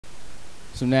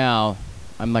So now,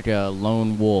 I'm like a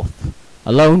lone wolf.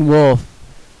 A lone wolf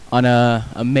on a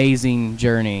amazing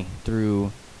journey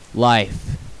through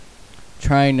life.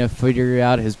 Trying to figure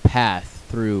out his path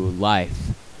through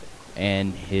life.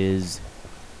 And his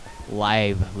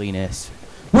liveliness.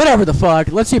 Whatever the fuck.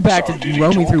 Let's get back to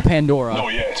roaming through Pandora.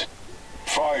 Not yet.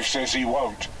 5 says he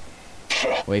won't.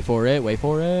 Wait for it, wait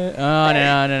for it. Oh,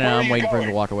 no, I'm waiting for him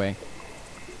to walk away.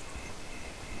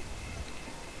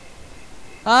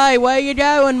 Hey, what you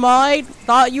doing, mate?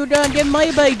 Thought you done give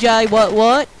me BJ,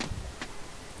 what?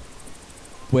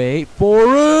 Wait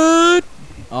for it!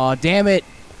 Aw, damn it.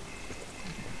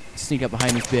 Sneak up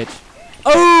behind this bitch.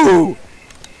 Oh!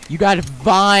 You got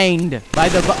vined by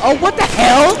the... Oh, what the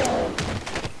hell?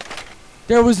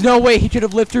 There was no way he could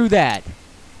have lived through that.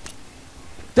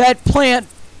 That plant...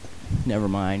 Never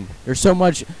mind. There's so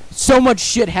much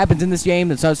shit happens in this game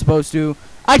that's not supposed to.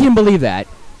 I can believe that.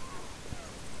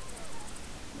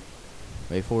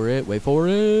 Wait for it, wait for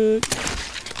it.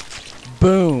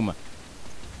 Boom.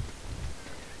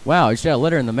 Wow, I just got a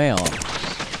letter in the mail.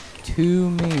 To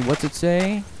me. What's it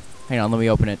say? Hang on, let me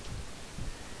open it.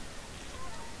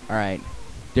 Alright.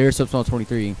 Dear Subsmall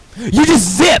 23. You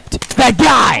just zipped that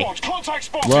guy!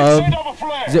 Love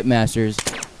Zip Masters.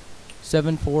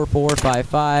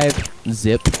 74455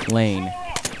 Zip Lane.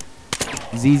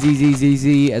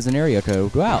 ZZZZZ as an area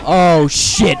code. Wow. Oh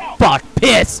shit! Fuck!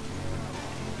 Piss!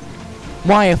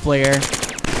 Why a flare?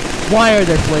 Why are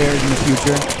there flares in the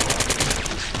future?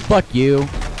 Fuck you.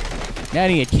 Now I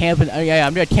need to camp. Yeah,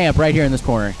 I'm gonna camp right here in this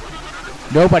corner.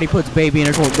 Nobody puts baby in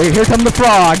a corner. Here come the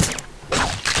frogs.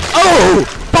 Oh!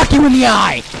 Fuck you in the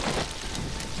eye!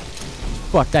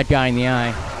 Fuck that guy in the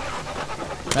eye.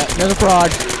 Another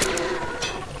frog.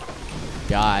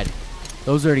 God.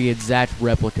 Those are the exact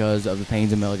replicas of the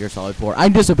panes of Metal Gear Solid 4.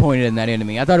 I'm disappointed in that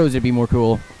enemy. I thought it was going to be more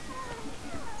cool.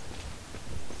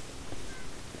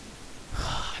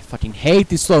 I fucking hate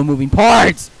these slow-moving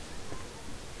parts!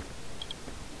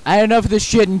 I had enough of this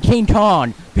shit in King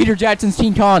Kong. Peter Jackson's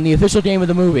King Kong, the official game of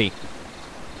the movie.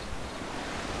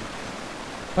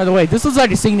 By the way, this looks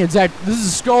like a scene exact... This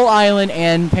is Skull Island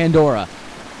and Pandora.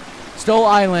 Skull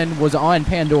Island was on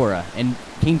Pandora, and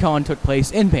King Kong took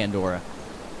place in Pandora.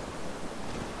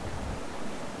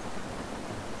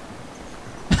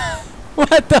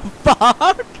 What the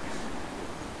fuck?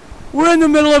 We're in the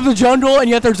middle of the jungle, and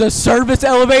yet there's a service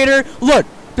elevator? Look,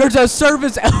 there's a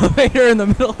service elevator in the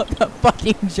middle of the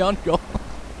fucking jungle.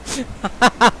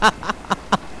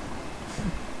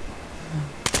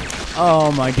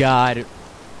 Oh my god.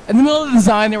 In the middle of the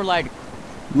design, they were like,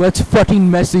 let's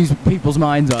fucking mess these people's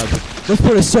minds up. Let's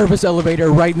put a service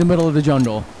elevator right in the middle of the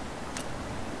jungle.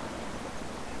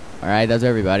 Alright, that's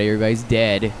everybody. Everybody's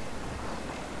dead.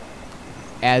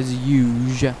 As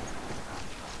usual.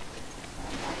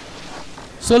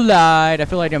 Slide. I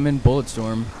feel like I'm in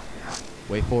Bulletstorm.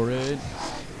 Wait for it.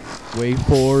 Wait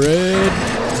for it.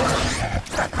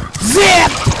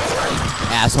 Zip!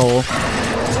 Asshole.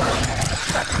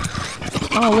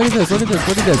 Oh, look at this, look at this,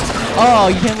 look at this. Oh,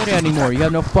 you can't look at it anymore. You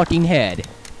have no fucking head.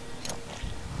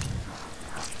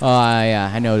 Oh, yeah,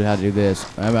 I know how to do this.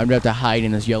 I'm gonna have to hide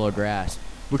in this yellow grass.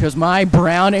 Because my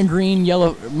brown and green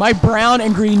uniform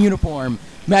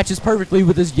matches perfectly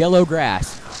with this yellow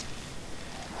grass.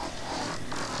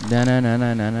 You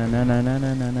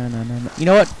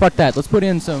know what? Fuck that. Let's put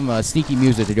in some sneaky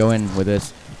music to go in with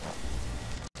this.